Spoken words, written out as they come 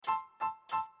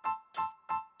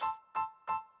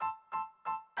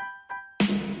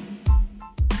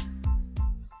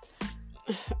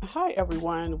Hi,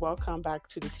 everyone. Welcome back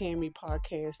to the Tammy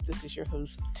podcast. This is your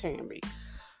host, Tammy.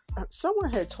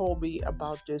 Someone had told me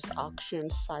about this auction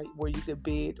site where you could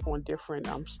bid on different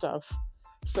stuff.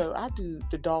 So I do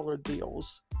the dollar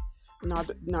deals. Now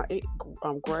it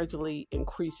gradually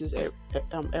increases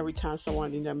every time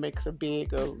someone makes a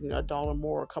bid of a dollar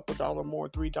more, a couple dollar more,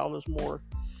 $3 more.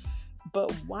 But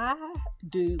why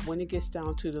do when it gets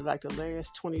down to the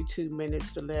last 22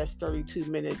 minutes, the last 32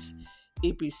 minutes,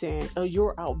 it be saying, "Oh,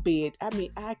 you're outbid." I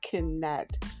mean, I cannot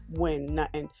win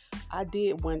nothing. I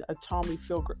did win a Tommy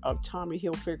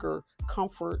Hilfiger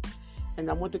Comfort,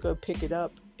 and I went to go pick it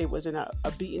up. It was in a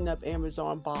beaten up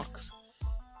Amazon box,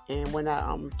 and when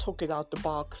I took it out the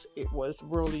box, it was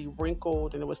really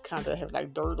wrinkled and it was kind of had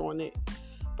like dirt on it.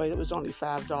 But it was only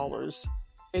 $5.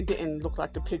 It didn't look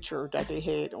like the picture that they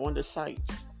had on the site.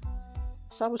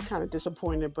 So I was kind of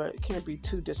disappointed, but can't be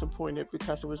too disappointed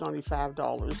because it was only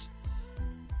 $5.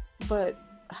 But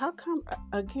how come,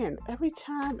 again, every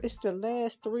time it's the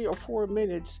last 3 or 4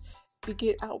 minutes, you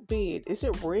get outbid? Is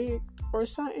it rigged or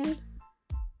something?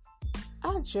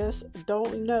 I just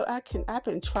don't know. I've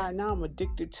been trying now. I'm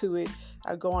addicted to it.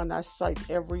 I go on that site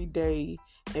every day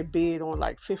and bid on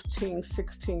like 15,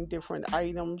 16 different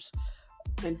items.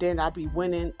 And then I'll be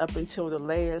winning up until the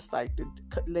last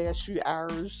few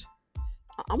hours.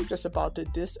 I'm about to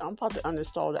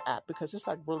uninstall the app because it's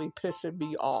like really pissing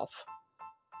me off.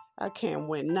 I can't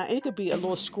win. Now, it could be a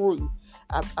little screw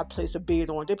I place a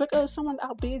bid on. They're like, "Oh, someone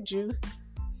outbid you."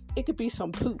 It could be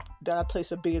some poop that I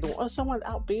place a bid on. "Oh, someone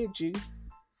outbid you."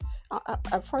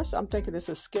 At first, I'm thinking it's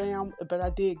a scam, but I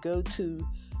did go to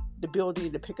the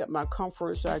building to pick up my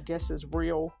comfort, so I guess it's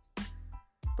real.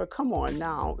 But come on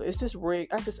now, is this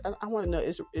rigged? I want to know,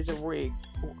 is it rigged?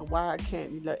 Why I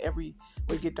can't when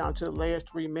we get down to the last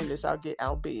 3 minutes, I'll get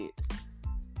outbid.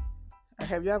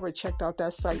 Have you ever checked out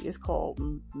that site? It's called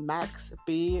Max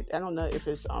Bid. I don't know if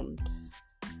it's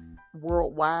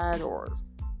worldwide or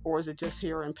is it just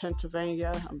here in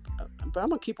Pennsylvania. But I'm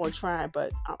gonna keep on trying.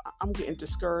 But I'm getting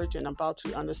discouraged and I'm about to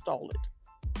uninstall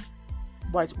it.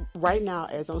 But right now,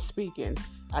 as I'm speaking,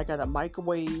 I got a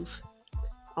microwave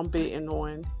I'm bidding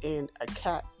on, and a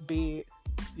cat bid.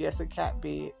 Yes, a cat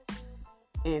bid,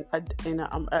 and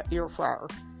an air fryer,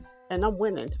 and I'm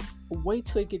winning. Wait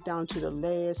till it get down to the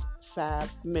last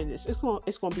 5 minutes.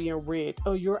 It's gonna be in red.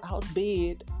 "Oh, you're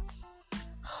outbid."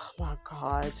 Oh my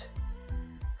God.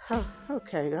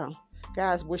 Okay,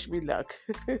 guys, wish me luck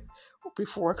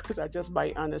because I just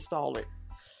might uninstall it.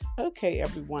 Okay,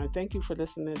 everyone. Thank you for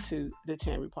listening to the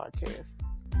Tammy podcast.